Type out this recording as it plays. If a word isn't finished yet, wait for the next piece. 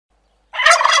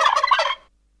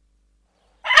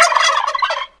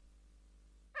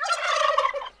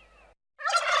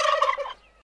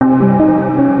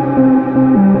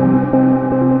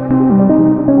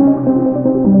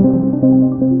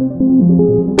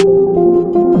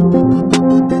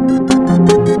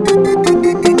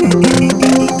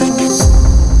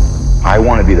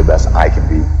want to be the best I can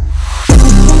be.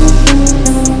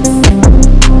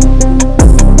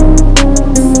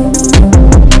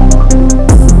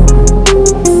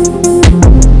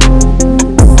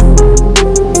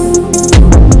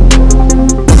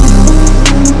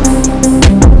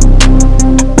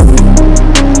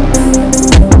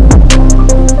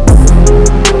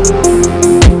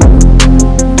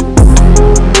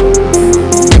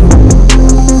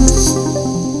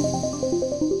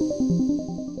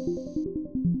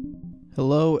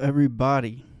 Hello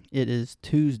everybody, it is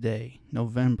Tuesday,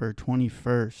 November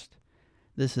 21st.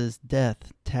 This is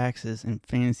Death, Taxes, and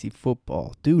Fantasy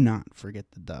Football. Do not forget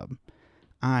the dub.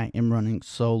 I am running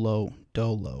solo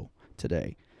dolo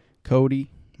today. Cody,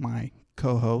 my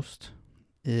co-host,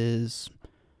 is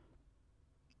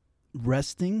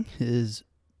resting his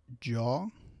jaw.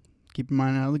 Keep your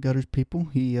mind out of the gutters, people.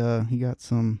 He got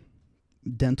some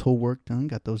dental work done,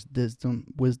 got those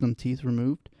wisdom teeth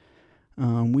removed.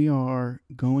 We are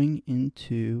going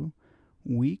into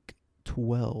week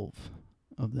 12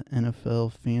 of the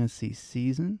NFL fantasy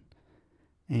season,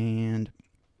 and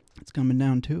it's coming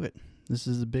down to it. This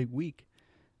is a big week.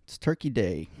 It's Turkey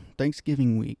Day,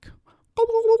 Thanksgiving week.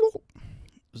 It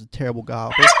was a terrible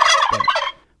gobble, but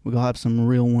we'll have some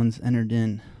real ones entered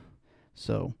in,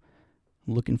 so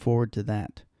looking forward to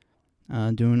that.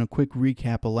 Doing a quick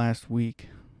recap of last week,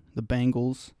 the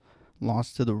Bengals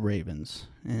lost to the Ravens,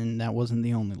 and that wasn't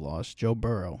the only loss. Joe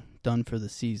Burrow, done for the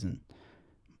season.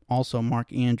 Also,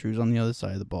 Mark Andrews on the other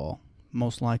side of the ball,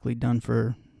 most likely done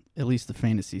for at least the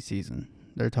fantasy season.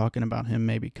 They're talking about him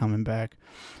maybe coming back.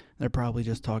 They're probably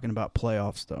just talking about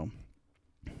playoffs, though.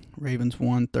 Ravens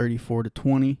won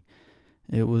 34-20.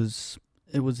 It was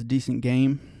a decent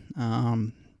game.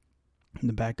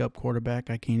 The backup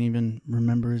quarterback, I can't even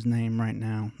remember his name right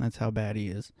now. That's how bad he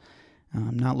is.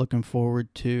 I'm not looking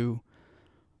forward to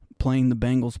playing the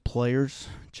Bengals players.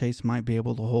 Chase might be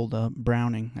able to hold up.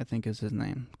 Browning, I think is his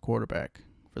name, quarterback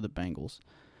for the Bengals.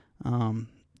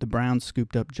 The Browns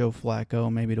scooped up Joe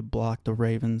Flacco maybe to block the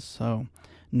Ravens, so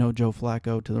no Joe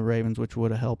Flacco to the Ravens, which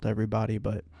would have helped everybody,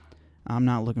 but I'm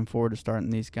not looking forward to starting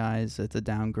these guys. It's a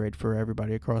downgrade for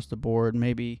everybody across the board.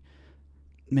 Maybe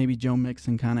Joe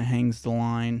Mixon kind of toes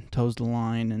the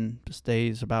line, and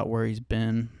stays about where he's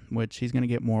been, which he's going to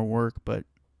get more work, but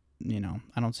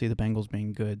I don't see the Bengals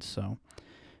being good, so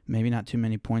maybe not too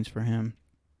many points for him.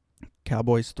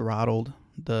 Cowboys throttled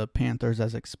the Panthers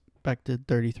as expected,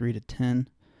 33-10.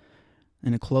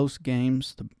 In a close game,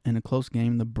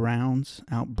 the Browns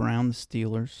out-browned the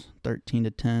Steelers,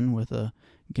 13-10, with a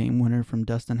game winner from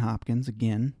Dustin Hopkins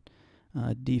again.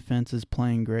 Defense is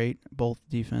playing great, both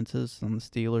defenses on the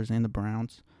Steelers and the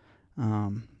Browns.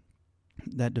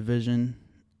 That division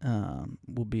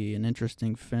will be an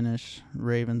interesting finish.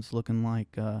 Ravens looking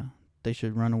like they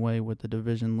should run away with the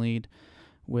division lead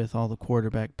with all the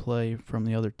quarterback play from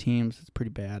the other teams. It's pretty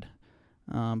bad.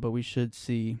 But we should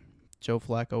see Joe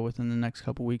Flacco within the next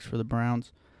couple weeks for the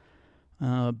Browns.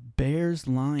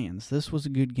 Bears-Lions. This was a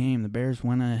good game. The Bears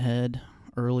went ahead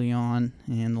early on,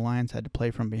 and the Lions had to play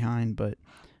from behind, but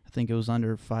I think it was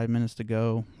under 5 minutes to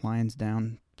go. Lions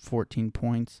down 14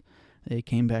 points. They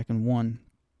came back and won.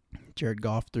 Jared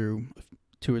Goff threw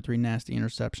 2 or 3 nasty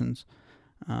interceptions,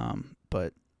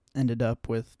 but ended up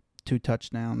with 2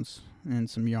 touchdowns and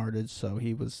some yardage, so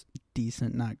he was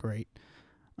decent, not great.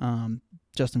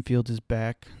 Justin Fields is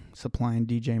back, supplying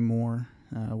DJ Moore,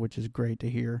 which is great to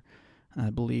hear. I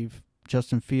believe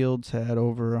Justin Fields had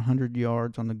over 100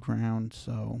 yards on the ground,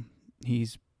 so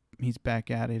he's back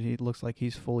at it. It looks like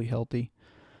he's fully healthy.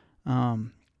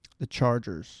 The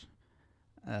Chargers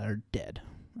are dead.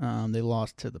 They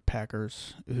lost to the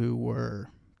Packers, who were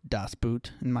Das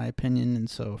Boot, in my opinion. And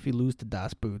so if you lose to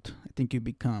Das Boot, I think you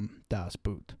become Das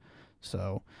Boot.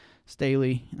 So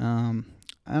Staley, I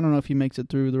don't know if he makes it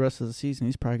through the rest of the season.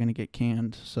 He's probably going to get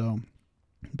canned.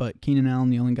 But Keenan Allen,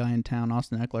 the only guy in town.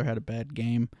 Austin Eckler had a bad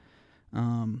game.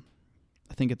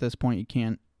 I think at this point you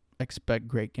can't expect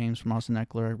great games from Austin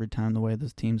Eckler every time the way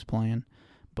this team's playing.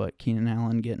 But Keenan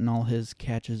Allen getting all his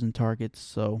catches and targets,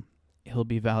 so he'll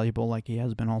be valuable like he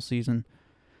has been all season.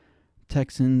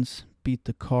 Texans beat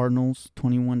the Cardinals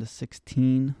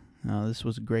 21-16. This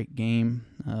was a great game.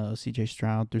 C.J.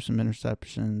 Stroud threw some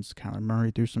interceptions. Kyler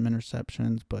Murray threw some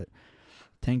interceptions. But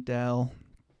Tank Dell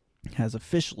has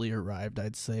officially arrived,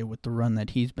 I'd say, with the run that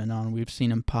he's been on. We've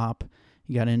seen him pop.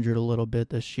 He got injured a little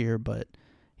bit this year, but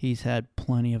he's had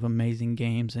plenty of amazing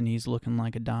games, and he's looking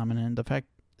like a dominant. The fact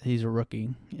that he's a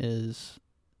rookie is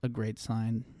a great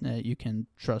sign that you can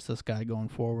trust this guy going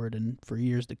forward, and for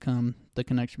years to come, the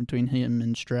connection between him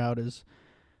and Stroud is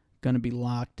going to be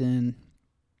locked in.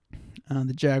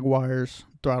 The Jaguars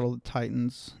throttle the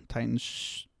Titans.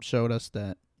 Titans showed us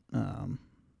that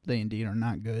they indeed are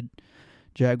not good.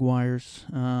 Jaguars,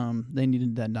 they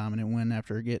needed that dominant win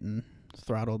after getting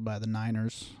throttled by the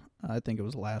Niners. I think it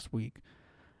was last week.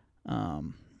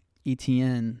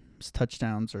 ETN's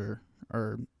touchdowns are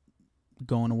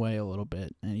going away a little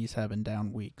bit, and he's having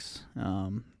down weeks.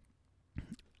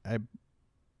 I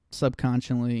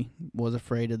subconsciously was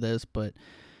afraid of this, but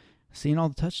seeing all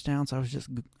the touchdowns, I was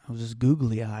just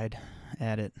googly-eyed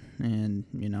at it, and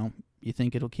you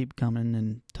think it'll keep coming,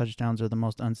 and touchdowns are the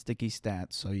most unsticky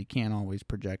stats, so you can't always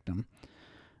project them.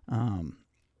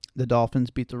 The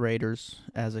Dolphins beat the Raiders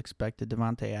as expected.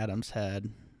 Devontae Adams had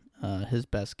his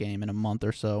best game in a month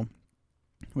or so,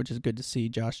 which is good to see.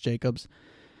 Josh Jacobs,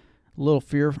 a little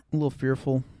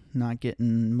fearful, not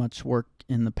getting much work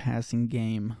in the passing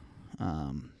game,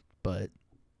 but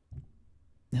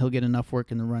he'll get enough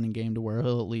work in the running game to where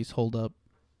he'll at least hold up,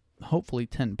 hopefully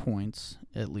 10 points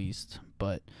at least,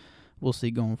 but we'll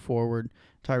see going forward.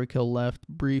 Tyreek Hill left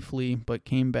briefly, but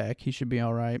came back. He should be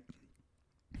all right.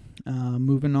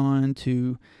 Moving on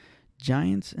to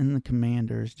Giants and the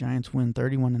Commanders. Giants win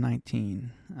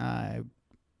 31-19. I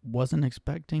wasn't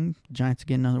expecting Giants to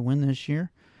get another win this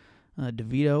year.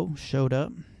 DeVito showed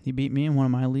up. He beat me in one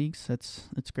of my leagues. That's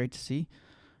great to see.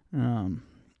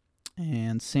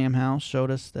 And Sam Howell showed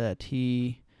us that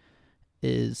he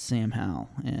is Sam Howell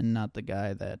and not the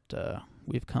guy that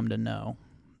we've come to know.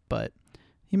 But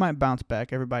he might bounce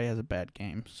back. Everybody has a bad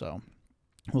game, so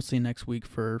we'll see next week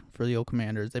for the old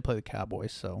Commanders. They play the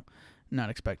Cowboys, so not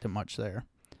expecting much there.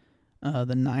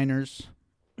 The Niners,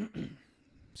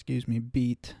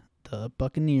 beat the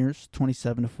Buccaneers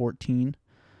 27-14.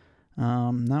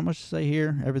 Not much to say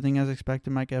here. Everything as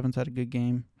expected. Mike Evans had a good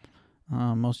game.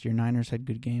 Most of your Niners had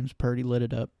good games. Purdy lit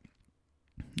it up.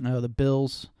 The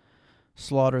Bills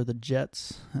slaughter the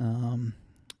Jets.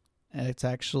 It's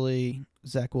actually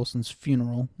Zach Wilson's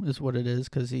funeral is what it is,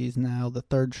 because he's now the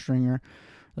third stringer.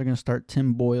 They're going to start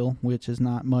Tim Boyle, which is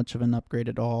not much of an upgrade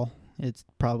at all. It's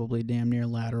probably damn near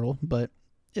lateral, but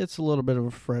it's a little bit of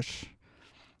a fresh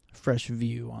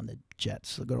view on the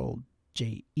Jets, the good old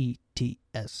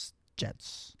Jets,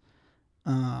 Jets.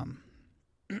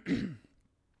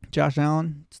 Josh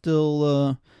Allen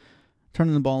still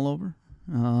turning the ball over,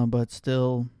 but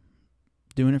still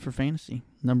doing it for fantasy.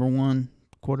 Number 1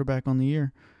 quarterback on the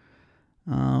year.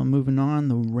 Moving on,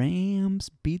 the Rams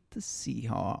beat the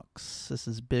Seahawks. This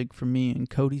is big for me and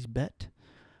Cody's bet.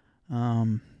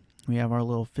 We have our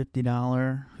little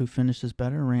 $50 who finishes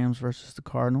better, Rams versus the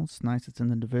Cardinals. Nice, it's in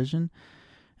the division.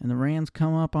 And the Rams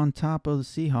come up on top of the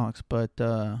Seahawks, but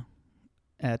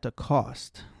at a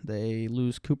cost. They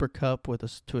lose Cooper Kupp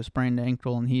to a sprained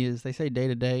ankle, and they say day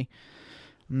to day.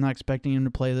 I'm not expecting him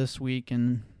to play this week,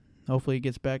 and hopefully he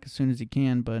gets back as soon as he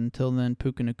can. But until then,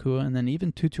 Puka Nacua, and then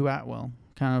even Tutu Atwell.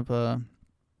 Kind of,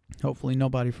 hopefully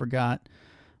nobody forgot.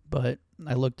 But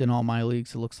I looked in all my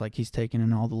leagues. It looks like he's taken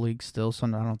in all the leagues still, so I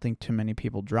don't think too many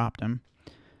people dropped him.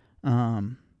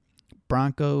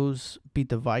 Broncos beat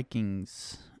the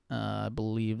Vikings. I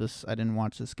believe this. I didn't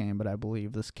watch this game, but I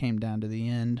believe this came down to the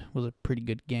end. It was a pretty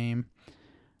good game.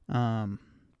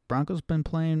 Broncos been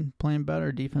playing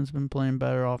better. Defense been playing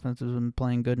better. Offense has been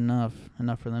playing good enough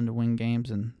for them to win games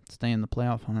and stay in the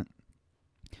playoff hunt.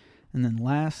 And then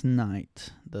last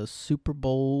night, the Super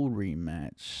Bowl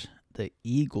rematch. The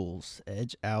Eagles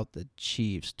edge out the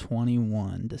Chiefs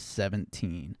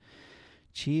 21-17.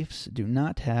 Chiefs do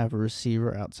not have a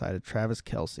receiver outside of Travis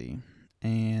Kelce.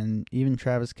 And even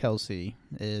Travis Kelce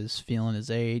is feeling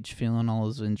his age, feeling all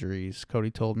his injuries.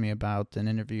 Cody told me about an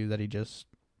interview that he just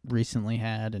recently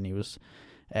had, and he was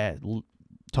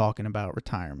talking about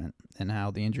retirement and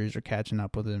how the injuries are catching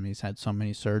up with him. He's had so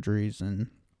many surgeries, and,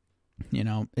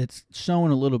 it's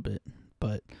showing a little bit.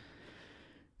 But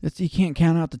you can't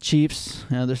count out the Chiefs.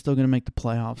 They're still going to make the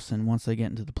playoffs, and once they get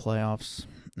into the playoffs,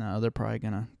 they're probably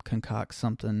going to concoct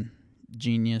something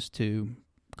genius to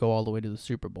go all the way to the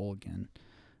Super Bowl again.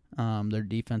 Their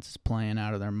defense is playing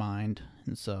out of their mind,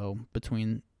 and so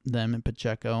between them and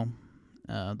Pacheco,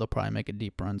 they'll probably make a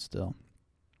deep run still.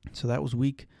 So that was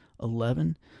week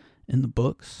 11 in the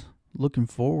books. Looking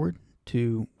forward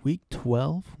to week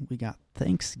 12. We got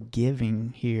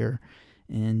Thanksgiving here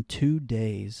in 2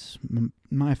 days.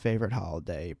 My favorite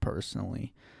holiday,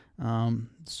 personally.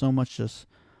 So much just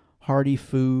hearty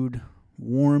food,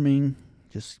 warming,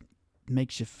 just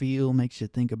makes you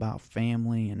think about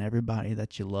family and everybody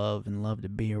that you love and love to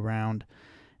be around.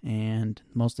 And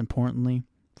most importantly,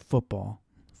 football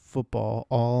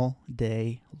all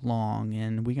day long.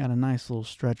 And we got a nice little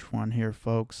stretch one here,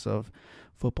 folks, of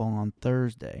football on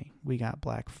Thursday. We got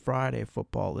Black Friday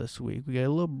football this week. We got a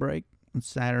little break on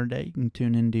Saturday. You can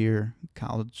tune into your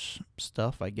college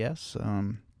stuff, I guess.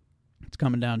 It's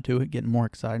coming down to it, getting more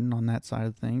exciting on that side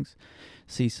of things.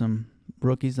 See some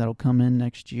rookies that'll come in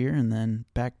next year, and then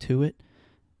back to it.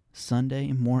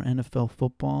 Sunday, more NFL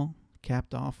football,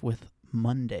 capped off with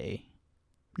Monday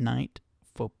night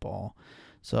football.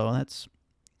 So that's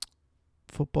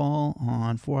football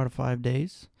on 4 out of 5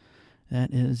 days.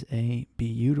 That is a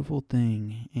beautiful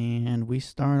thing. And we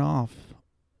start off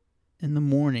in the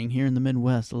morning here in the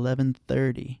Midwest,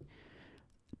 11:30.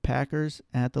 Packers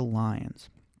at the Lions.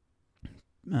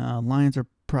 Lions are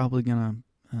probably going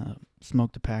to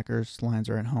smoke the Packers. Lions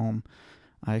are at home.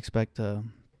 I expect a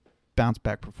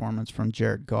bounce-back performance from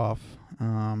Jared Goff.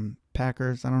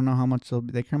 Packers, I don't know how much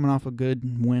they're coming off a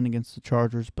good win against the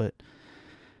Chargers, but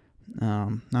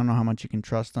I don't know how much you can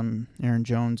trust them. Aaron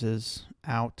Jones is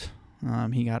out.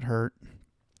 He got hurt.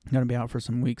 Going to be out for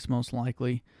some weeks most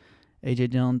likely. A.J.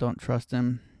 Dillon, don't trust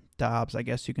him. Dobbs, I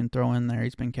guess you can throw in there.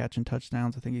 He's been catching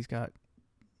touchdowns. I think he's got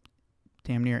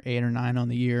damn near 8 or 9 on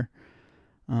the year.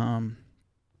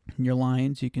 Your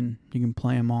Lions, you can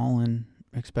play them all and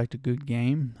expect a good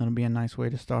game. That'll be a nice way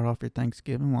to start off your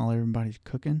Thanksgiving while everybody's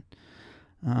cooking.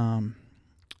 In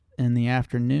the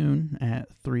afternoon at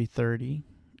 3:30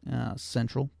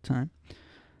 Central Time,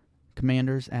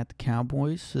 Commanders at the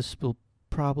Cowboys. This will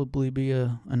probably be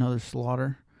another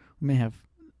slaughter. We may have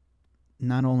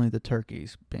not only the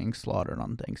turkeys being slaughtered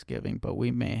on Thanksgiving, but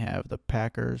we may have the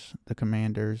Packers, the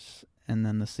Commanders, and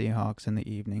then the Seahawks in the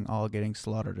evening all getting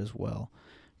slaughtered as well,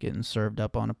 getting served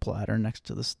up on a platter next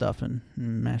to the stuffing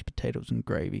and mashed potatoes and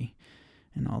gravy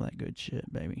and all that good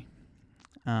shit, baby.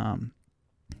 Not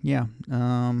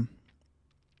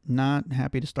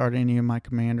happy to start any of my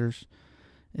Commanders.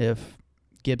 If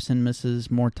Gibson misses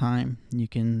more time, you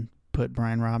can put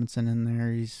Brian Robinson in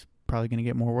there. He's probably going to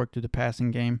get more work through the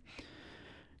passing game.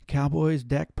 Cowboys,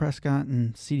 Dak Prescott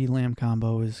and CeeDee Lamb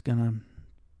combo is going to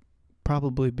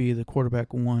probably be the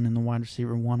quarterback 1 and the wide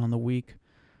receiver 1 on the week.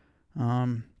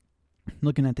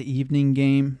 Looking at the evening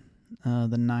game,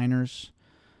 the Niners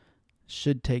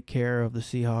should take care of the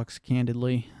Seahawks,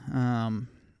 candidly.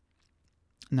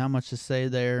 Not much to say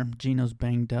there. Geno's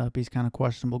banged up. He's kind of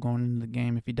questionable going into the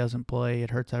game. If he doesn't play,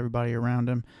 it hurts everybody around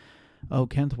him. Oh,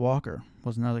 Kenneth Walker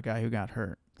was another guy who got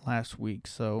hurt last week.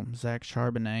 So Zach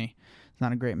Charbonnet, it's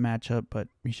not a great matchup, but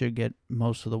he should get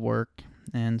most of the work.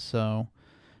 And so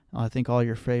I think all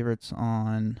your favorites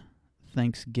on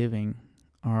Thanksgiving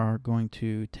are going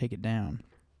to take it down.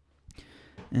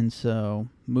 And so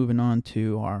moving on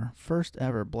to our first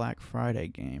ever Black Friday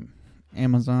game.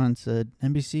 Amazon said,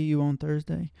 NBC, you on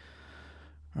Thursday?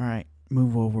 All right,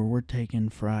 move over. We're taking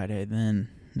Friday then.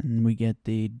 And we get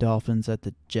the Dolphins at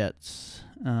the Jets.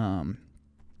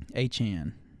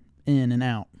 Achane in and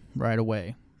out right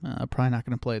away. Probably not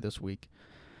going to play this week.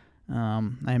 I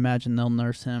imagine they'll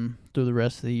nurse him through the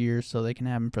rest of the year so they can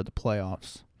have him for the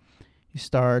playoffs. You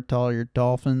start all your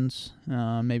Dolphins,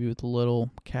 maybe with a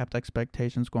little capped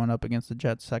expectations going up against the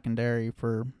Jets secondary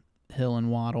for Hill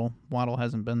and Waddle. Waddle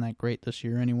hasn't been that great this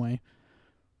year anyway.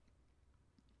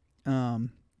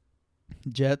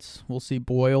 Jets, we'll see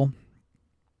Boyle.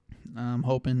 I'm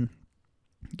hoping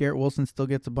Garrett Wilson still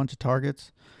gets a bunch of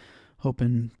targets.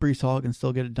 Hoping Breece Hall can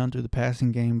still get it done through the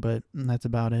passing game, but that's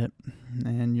about it.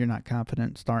 And you're not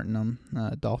confident starting them.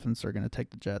 Dolphins are going to take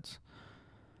the Jets.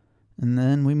 And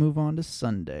then we move on to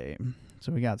Sunday.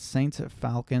 So we got Saints at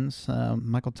Falcons.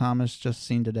 Michael Thomas, just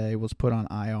seen today, was put on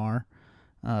IR.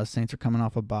 Saints are coming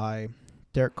off a bye.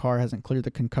 Derek Carr hasn't cleared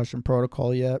the concussion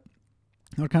protocol yet.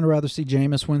 I would kind of rather see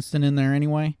Jameis Winston in there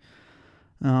anyway.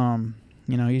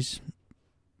 He's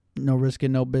no risk it,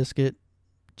 no biscuit.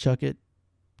 Chuck it.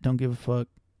 Don't give a fuck.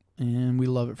 And we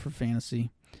love it for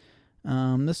fantasy.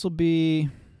 This will be,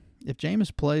 if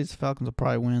Jameis plays, the Falcons will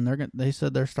probably win. They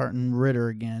said they're starting Ritter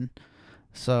again.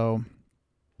 So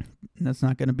that's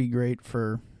not going to be great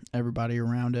for everybody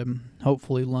around him.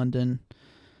 Hopefully London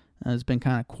has been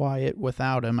kind of quiet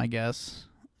without him, I guess.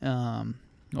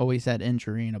 Always had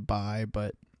injury and a bye,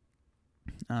 but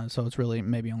so it's really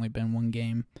maybe only been one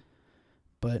game.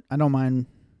 But I don't mind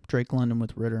Drake London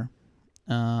with Ritter.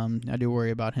 I do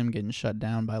worry about him getting shut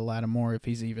down by Lattimore if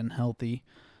he's even healthy.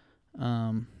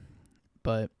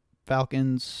 But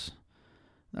Falcons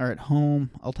are at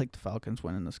home. I'll take the Falcons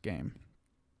winning this game.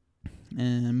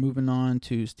 And moving on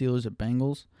to Steelers at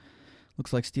Bengals.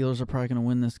 Looks like Steelers are probably going to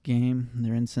win this game.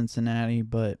 They're in Cincinnati,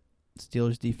 but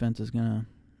Steelers defense is going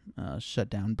to shut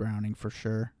down Browning for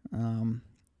sure.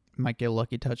 Might get a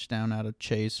lucky touchdown out of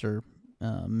Chase or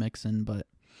Mixon, but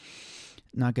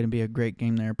not going to be a great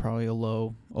game there. Probably a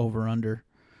low over-under.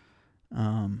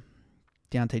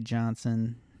 Deontay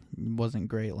Johnson, wasn't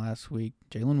great last week.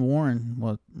 Jaylen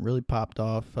Warren really popped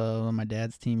off on my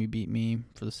dad's team. He beat me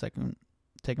for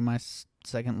taking my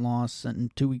second loss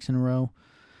in 2 weeks in a row,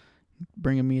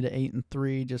 bringing me to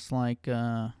 8-3, just like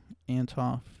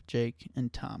Antoff, Jake,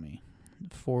 and Tommy.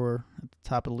 4 at the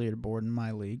top of the leaderboard in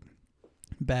my league,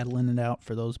 battling it out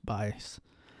for those buys.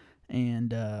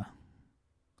 And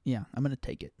yeah, I'm gonna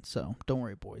take it. So don't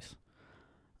worry, boys.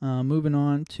 Moving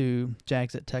on to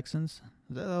Jags at Texans.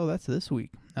 Oh, that's this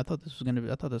week. I thought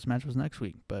this match was next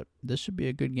week, but this should be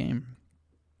a good game.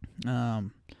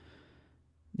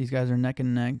 These guys are neck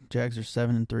and neck. Jags are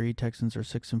 7-3. Texans are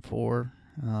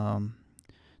 6-4.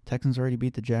 Texans already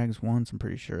beat the Jags once, I'm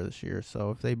pretty sure, this year.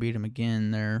 So if they beat them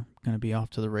again, they're going to be off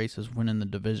to the races, winning the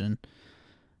division.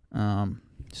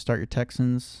 Start your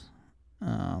Texans.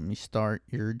 You start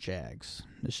your Jags.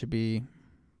 This should be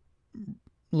a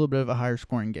little bit of a higher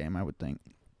scoring game, I would think.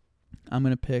 I'm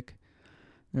going to pick.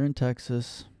 They're in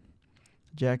Texas.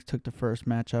 Jags took the first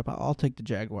matchup. I'll take the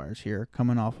Jaguars here,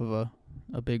 coming off of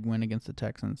a big win against the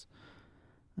Texans.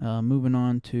 Moving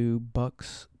on to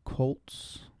Bucks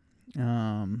Colts.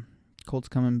 Colts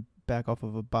coming back off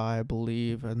of a bye, I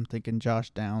believe. I'm thinking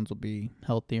Josh Downs will be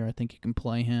healthier. I think you can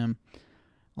play him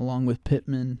along with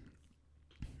Pittman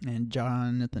and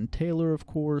Jonathan Taylor, of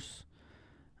course.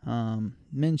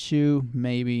 Minshew,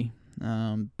 maybe.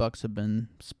 Bucks have been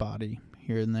spotty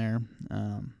here and there,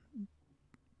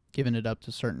 giving it up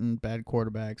to certain bad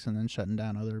quarterbacks and then shutting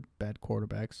down other bad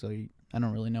quarterbacks. So I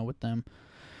don't really know with them.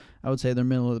 I would say they're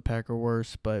middle of the pack or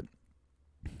worse, but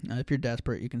if you're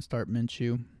desperate, you can start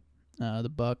Minshew.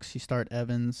 The Bucks, you start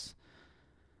Evans.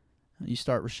 You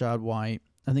start Rashad White.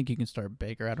 I think you can start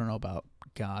Baker. I don't know about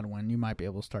Godwin. You might be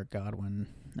able to start Godwin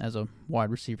as a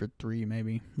wide receiver 3,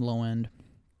 maybe low end.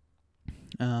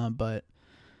 But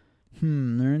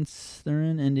they're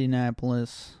in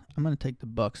Indianapolis. I'm going to take the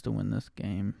Bucks to win this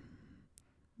game.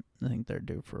 I think they're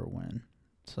due for a win.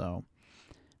 So,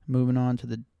 moving on to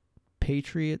the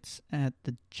Patriots at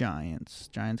the Giants.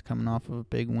 Giants coming off of a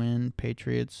big win.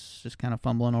 Patriots just kind of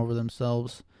fumbling over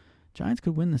themselves. Giants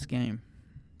could win this game.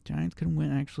 Giants could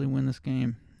actually win this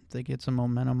game if they get some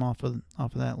momentum off of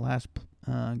that last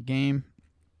game.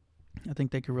 I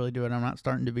think they could really do it. I'm not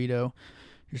starting DeVito.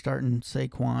 You're starting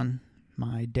Saquon.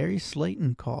 My Darius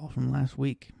Slayton call from last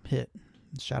week hit.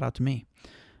 Shout out to me.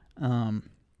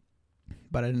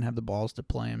 But I didn't have the balls to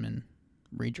play him in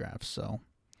redrafts, so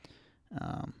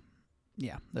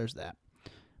yeah, there's that.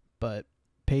 But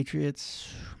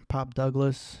Patriots, Pop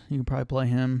Douglas, you can probably play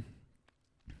him.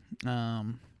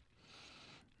 I'm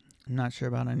not sure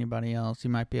about anybody else. You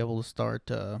might be able to start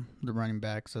the running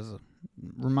backs as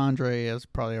Ramondre as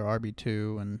probably our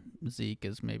RB2, and Zeke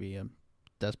is maybe a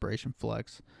desperation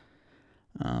flex.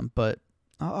 But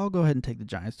I'll go ahead and take the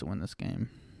Giants to win this game.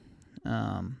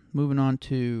 Moving on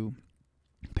to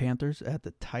Panthers at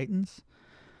the Titans.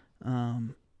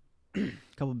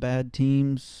 Couple bad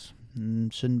teams.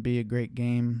 Shouldn't be a great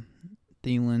game.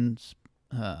 Thielen's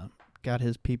got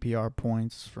his PPR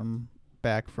points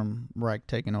back from Reich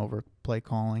taking over play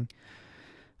calling.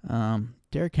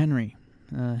 Derrick Henry,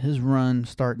 his run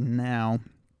starting now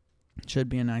should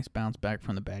be a nice bounce back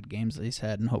from the bad games that he's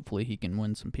had, and hopefully he can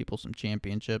win some people some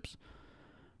championships.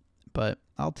 But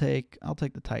I'll take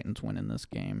the Titans winning this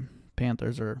game.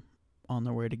 Panthers are on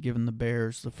their way to giving the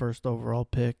Bears the first overall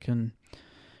pick, and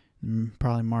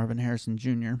probably Marvin Harrison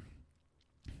Jr.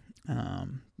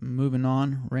 Moving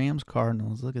on, Rams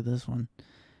Cardinals. Look at this one.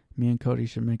 Me and Cody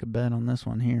should make a bet on this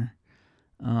one here.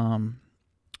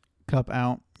 Cup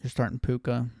out. You're starting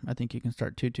Puka. I think you can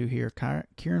start Tutu here.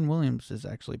 Kieran Williams is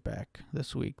actually back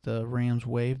this week. The Rams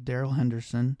waived Darrell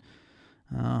Henderson,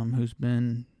 who's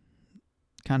been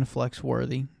kind of flex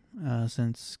worthy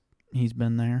since he's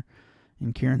been there,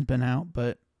 and Kieran's been out,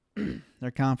 but they're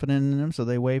confident in him, so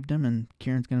they waived him, and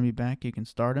Kieran's going to be back. You can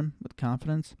start him with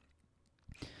confidence.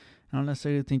 I don't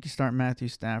necessarily think you start Matthew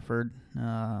Stafford.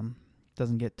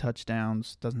 Doesn't get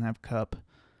touchdowns, doesn't have Cup.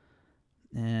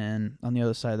 And on the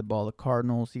other side of the ball, the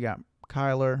Cardinals, you got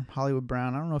Kyler, Hollywood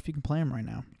Brown. I don't know if you can play him right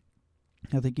now.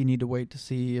 I think you need to wait to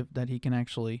see if that he can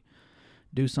actually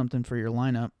do something for your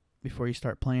lineup before you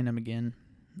start playing him again.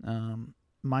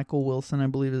 Michael Wilson, I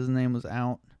believe his name, was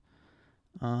out.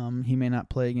 He may not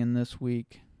play again this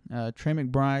week. Trey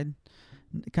McBride,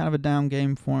 kind of a down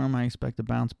game for him. I expect to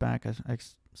bounce back. I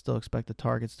still expect the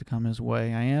targets to come his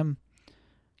way. I am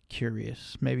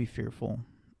curious, maybe fearful,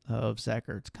 of Zach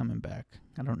Ertz coming back.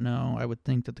 I don't know. I would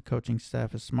think that the coaching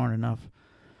staff is smart enough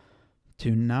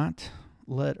to not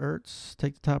let Ertz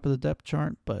take the top of the depth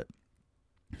chart, but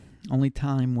only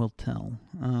time will tell.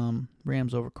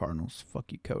 Rams over Cardinals.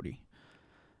 Fuck you, Cody.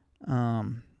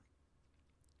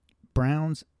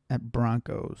 Browns at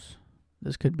Broncos.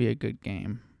 This could be a good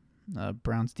game.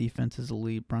 Browns defense is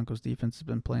elite. Broncos defense has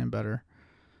been playing better.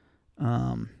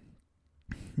 Let's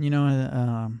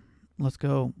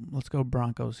go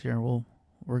Broncos here.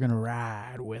 We're gonna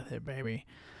ride with it, baby.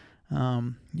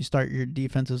 You start your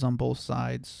defenses on both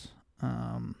sides.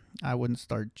 I wouldn't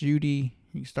start Judy.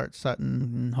 You start Sutton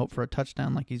and hope for a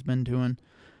touchdown like he's been doing.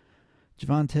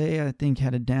 Javonte, I think,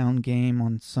 had a down game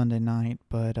on Sunday night,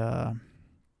 but I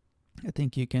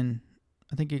think you can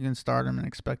start him and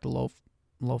expect a low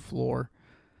floor.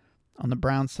 On the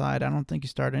Browns side, I don't think you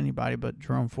start anybody but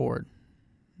Jerome Ford.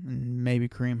 And maybe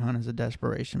Kareem Hunt is a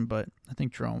desperation, but I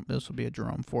think this will be a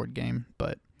Jerome Ford game,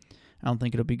 but I don't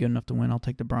think it'll be good enough to win. I'll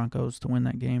take the Broncos to win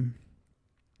that game.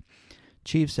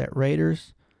 Chiefs at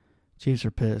Raiders. Chiefs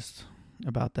are pissed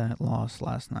about that loss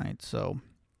last night, so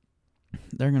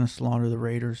they're going to slaughter the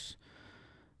Raiders.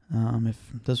 If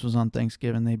this was on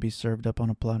Thanksgiving, they'd be served up on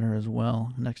a platter as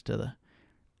well, next to the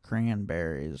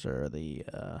cranberries or the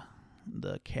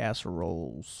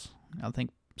casseroles. I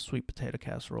think sweet potato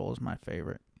casserole is my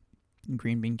favorite.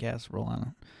 Green bean casserole, I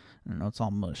don't know. It's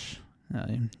all mush.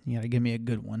 You got to give me a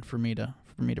good one for me to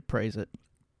praise it.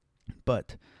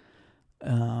 But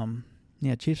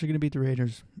Chiefs are going to beat the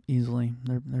Raiders easily.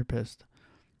 They're pissed.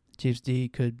 Chiefs D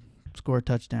could score a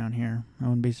touchdown here. I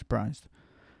wouldn't be surprised.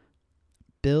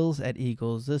 Bills at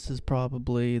Eagles. This is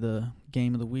probably the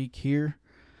game of the week here.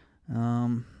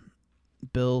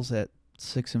 Bills at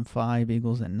 6-5,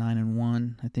 Eagles at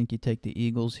 9-1. I think you take the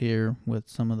Eagles here with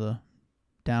some of the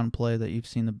downplay that you've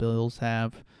seen the Bills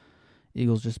have.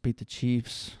 Eagles just beat the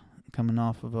Chiefs, coming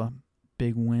off of a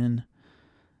big win.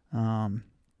 You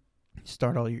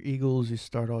start all your Eagles, you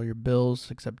start all your Bills,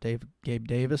 except Gabe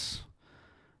Davis.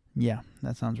 Yeah,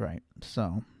 that sounds right.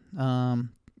 So,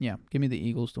 give me the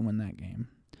Eagles to win that game.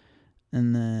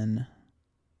 And then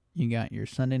you got your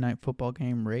Sunday night football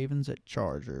game, Ravens at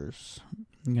Chargers.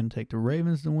 I'm going to take the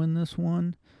Ravens to win this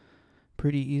one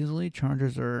pretty easily.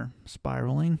 Chargers are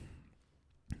spiraling.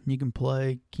 You can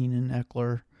play Keenan,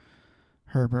 Eckler,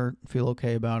 Herbert, feel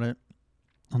okay about it.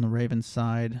 On the Ravens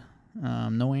side,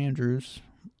 no Andrews.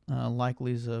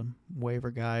 Likely's a waiver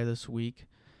guy this week.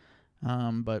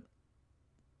 But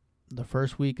the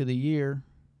first week of the year,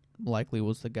 Likely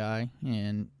was the guy,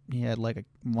 and he had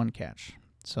one catch.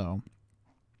 So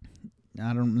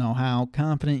I don't know how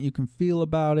confident you can feel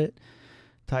about it.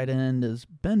 Tight end has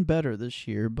been better this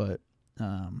year, but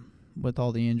with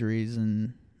all the injuries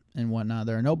and whatnot,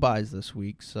 there are no buys this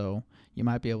week, so you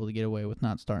might be able to get away with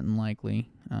not starting Likely.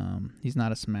 He's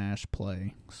not a smash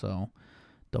play, so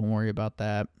don't worry about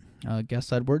that.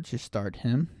 Gus Edwards, you start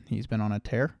him. He's been on a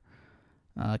tear.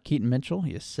 Keaton Mitchell,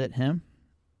 you sit him.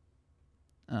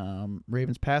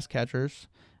 Ravens pass catchers,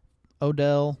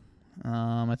 Odell,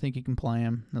 I think you can play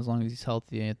him as long as he's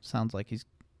healthy. It sounds like he's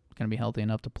going to be healthy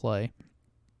enough to play.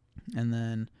 And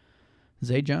then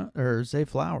Zay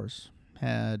Flowers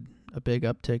had a big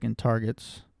uptick in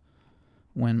targets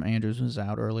when Andrews was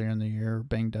out earlier in the year,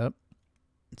 banged up.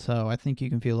 So I think you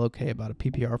can feel okay about a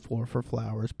PPR floor for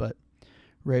Flowers, but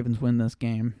Ravens win this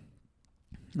game.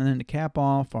 And then to cap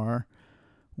off our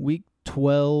Week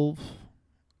 12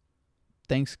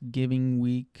 Thanksgiving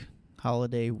week,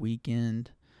 holiday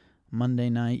weekend, Monday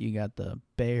night, you got the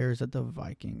Bears at the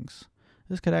Vikings.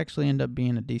 This could actually end up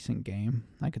being a decent game.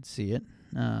 I could see it.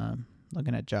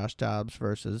 Looking at Josh Dobbs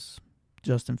versus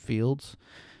Justin Fields.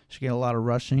 Should get a lot of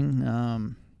rushing.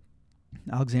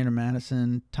 Alexander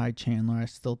Madison, Ty Chandler. I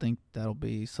still think that'll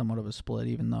be somewhat of a split,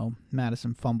 even though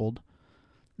Madison fumbled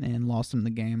and lost him the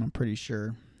game, I'm pretty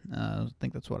sure. I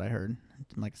think that's what I heard.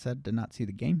 Like I said, did not see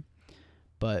the game.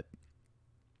 But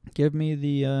give me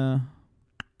the...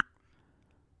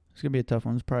 it's going to be a tough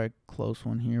one. It's probably a close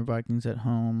one here. Vikings at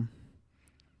home.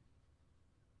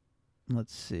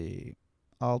 Let's see.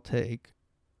 I'll take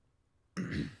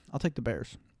the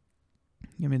Bears.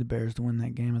 Give me the Bears to win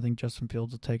that game. I think Justin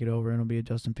Fields will take it over. It'll be a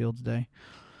Justin Fields day.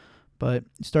 But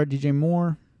start DJ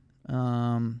Moore.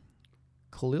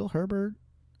 Khalil Herbert.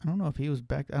 I don't know if he was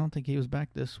back. I don't think he was back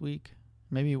this week.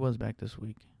 Maybe he was back this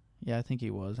week. Yeah, I think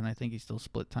he was, and I think he's still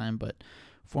split time. But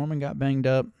Foreman got banged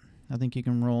up. I think you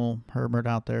can roll Herbert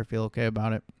out there, feel okay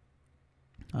about it.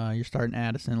 You're starting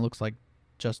Addison. It looks like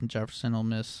Justin Jefferson will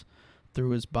miss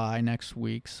through his bye next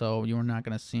week, so you're not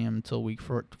going to see him until week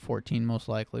 14 most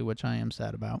likely, which I am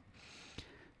sad about.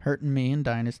 Hurting me in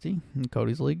Dynasty, in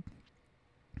Cody's league.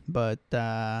 But,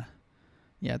 I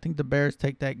think the Bears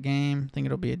take that game. I think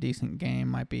it'll be a decent game.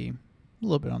 Might be a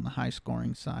little bit on the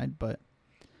high-scoring side, but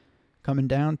coming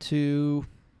down to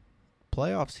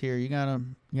playoffs here, you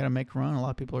gotta make a run. A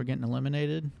lot of people are getting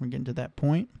eliminated. We're getting to that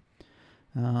point.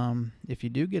 If you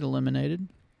do get eliminated,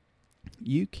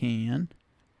 you can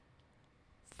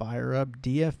fire up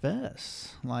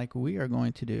DFS like we are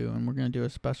going to do. And we're going to do a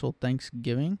special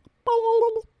Thanksgiving.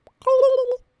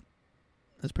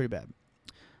 That's pretty bad.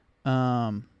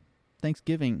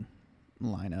 Thanksgiving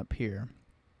lineup here.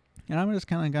 And I'm just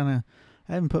kind of gonna,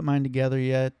 I haven't put mine together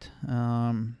yet.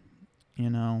 We're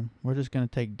just gonna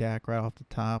take Dak right off the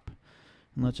top,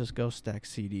 and let's just go stack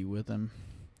CD with him.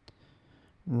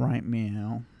 Right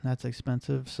meow. That's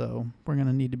expensive, so we're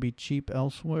gonna need to be cheap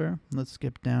elsewhere. Let's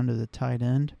skip down to the tight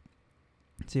end.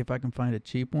 See if I can find a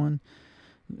cheap one.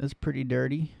 It's pretty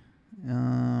dirty.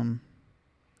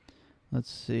 Let's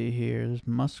see here. There's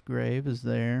Musgrave is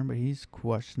there, but he's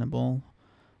questionable.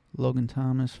 Logan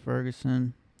Thomas,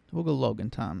 Ferguson. We'll go Logan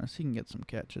Thomas. He can get some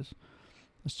catches.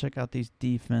 Let's check out these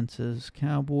defenses.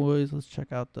 Cowboys, let's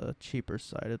check out the cheaper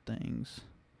side of things.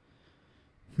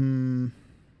 We're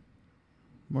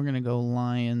going to go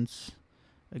Lions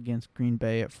against Green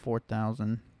Bay at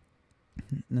 4,000.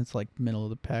 And it's like middle of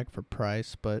the pack for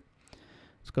price, but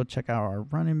let's go check out our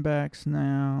running backs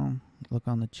now. Look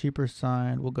on the cheaper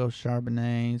side. We'll go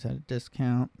Charbonnet's at a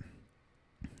discount.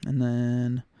 And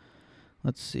then,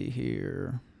 let's see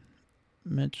here.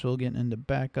 Mitchell getting into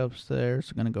backups there.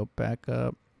 So, going to go back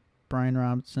up. Brian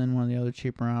Robinson, one of the other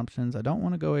cheaper options. I don't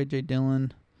want to go A.J.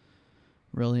 Dillon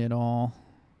really at all.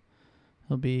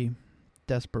 He'll be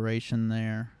desperation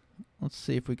there. Let's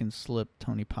see if we can slip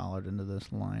Tony Pollard into this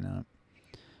lineup.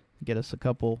 Get us a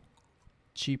couple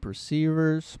cheap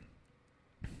receivers.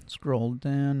 Scroll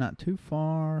down, not too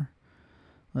far.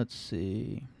 Let's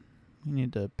see. We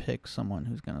need to pick someone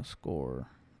who's going to score.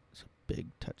 It's a big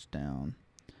touchdown.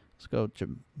 Let's go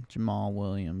Jamal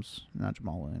Williams. Not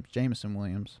Jamal Williams. Jameson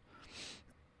Williams.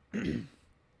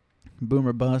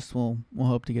 Boomer bust. We'll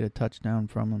hope to get a touchdown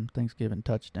from him. Thanksgiving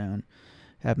touchdown.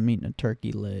 Have him eating a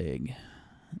turkey leg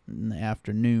in the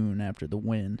afternoon after the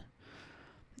win.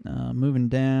 Moving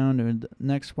down to the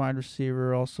next wide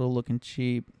receiver, also looking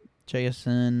cheap.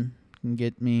 JSN can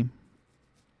get me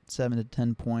 7 to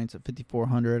 10 points at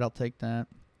 5,400. I'll take that.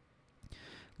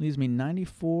 Leaves me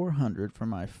 9,400 for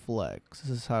my flex.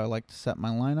 This is how I like to set my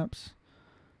lineups.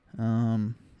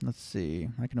 Let's see.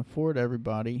 I can afford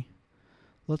everybody.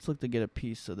 Let's look to get a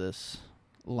piece of this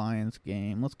Lions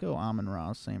game. Let's go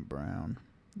Amon-Ra St. Brown.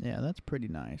 Yeah, that's pretty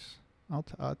nice.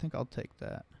 I think I'll take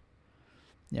that.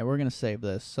 Yeah, we're going to save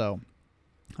this. So,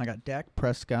 I got Dak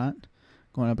Prescott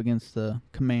going up against the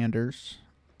Commanders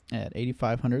at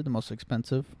 8,500, the most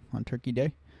expensive on Turkey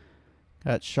Day.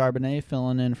 Got Charbonnet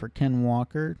filling in for Ken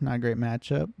Walker. Not a great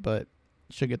matchup, but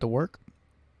should get to work.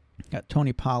 Got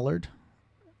Tony Pollard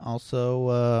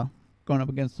also going up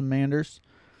against the Commanders,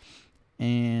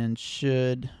 and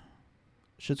should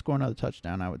score another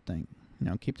touchdown, I would think.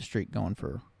 Keep the streak going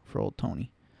for old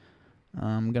Tony.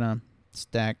 I'm gonna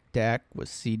stack Dak with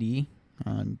CD.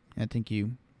 I think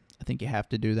you have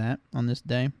to do that on this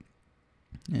day.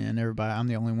 And everybody, I'm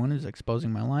the only one who's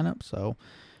exposing my lineup, so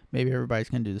maybe everybody's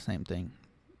going to do the same thing.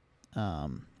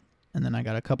 And then I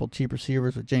got a couple cheap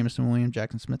receivers with Jameson Williams,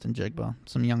 Jackson Smith, and Jigba.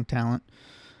 Some young talent.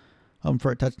 Hoping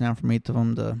for a touchdown from each of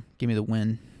them to give me the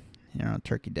win on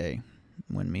Turkey Day.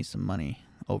 Win me some money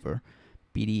over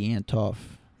BD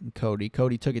Antoff and Cody.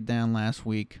 Cody took it down last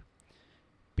week.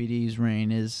 BD's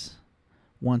reign is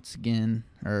once again,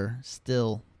 or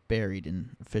still buried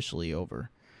and officially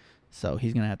over. So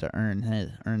he's going to have to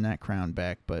earn that crown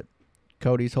back. But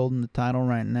Cody's holding the title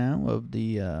right now of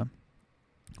the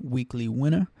weekly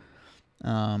winner.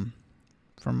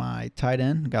 For my tight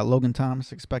end, got Logan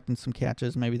Thomas expecting some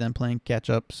catches, maybe then playing catch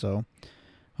up. So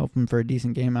hoping for a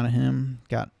decent game out of him.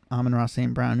 Got Amon-Ra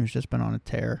St. Brown, who's just been on a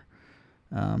tear.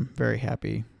 Very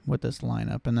happy with this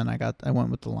lineup. And then I went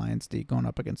with the Lions D going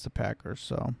up against the Packers.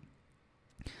 So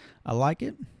I like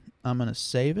it. I'm going to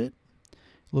save it.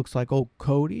 Looks like old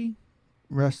Cody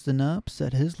resting up,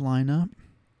 set his lineup.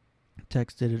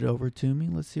 Texted it over to me.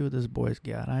 Let's see what this boy's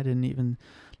got. I didn't even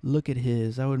look at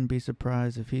his. I wouldn't be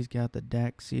surprised if he's got the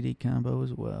Dak CD combo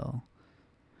as well.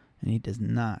 And he does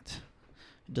not.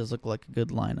 It does look like a good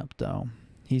lineup, though.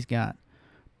 He's got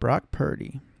Brock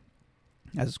Purdy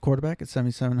as his quarterback at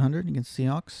 7,700 against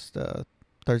Seahawks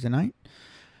Thursday night,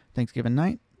 Thanksgiving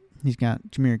night. He's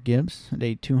got Jahmyr Gibbs at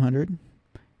 8,200.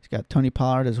 He's got Tony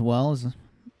Pollard as well.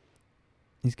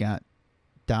 He's got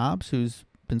Dobbs, who's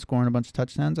been scoring a bunch of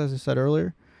touchdowns, as I said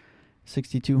earlier,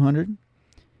 6,200.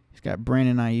 He's got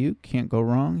Brandon Ayuk, can't go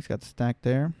wrong. He's got the stack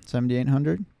there,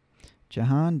 7,800.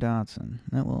 Jahan Dotson,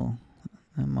 that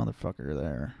motherfucker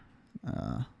there,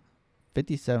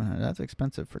 5,700. That's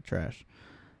expensive for trash.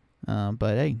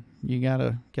 But hey, you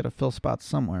gotta fill spots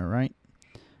somewhere, right?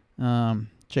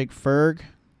 Jake Ferg,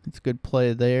 it's a good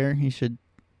play there. He should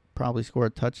probably score a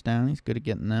touchdown. He's good at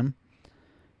getting them.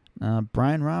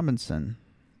 Brian Robinson,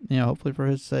 hopefully for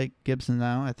his sake, Gibson's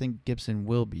out. I think Gibson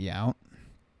will be out.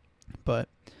 But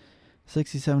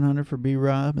 6,700 for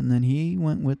B-Rob, and then he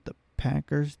went with the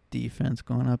Packers defense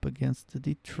going up against the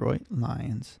Detroit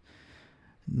Lions.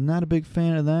 Not a big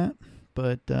fan of that,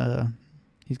 but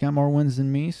he's got more wins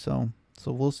than me, so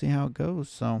we'll see how it goes.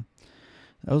 So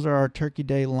those are our Turkey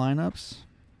Day lineups.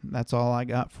 That's all I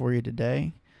got for you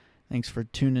today. Thanks for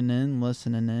tuning in,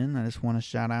 listening in. I just want to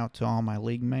shout out to all my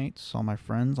league mates, all my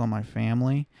friends, all my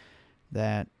family,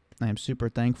 that I am super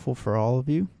thankful for all of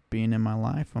you being in my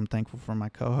life. I'm thankful for my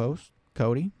co-host,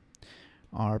 Cody.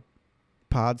 Our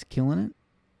pod's killing it.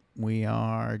 We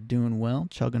are doing well,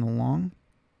 chugging along.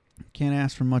 Can't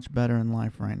ask for much better in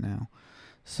life right now.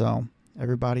 So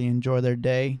everybody enjoy their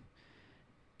day.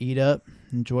 Eat up,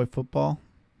 enjoy football,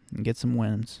 and get some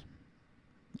wins.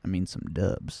 I mean some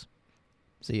dubs.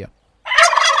 See ya.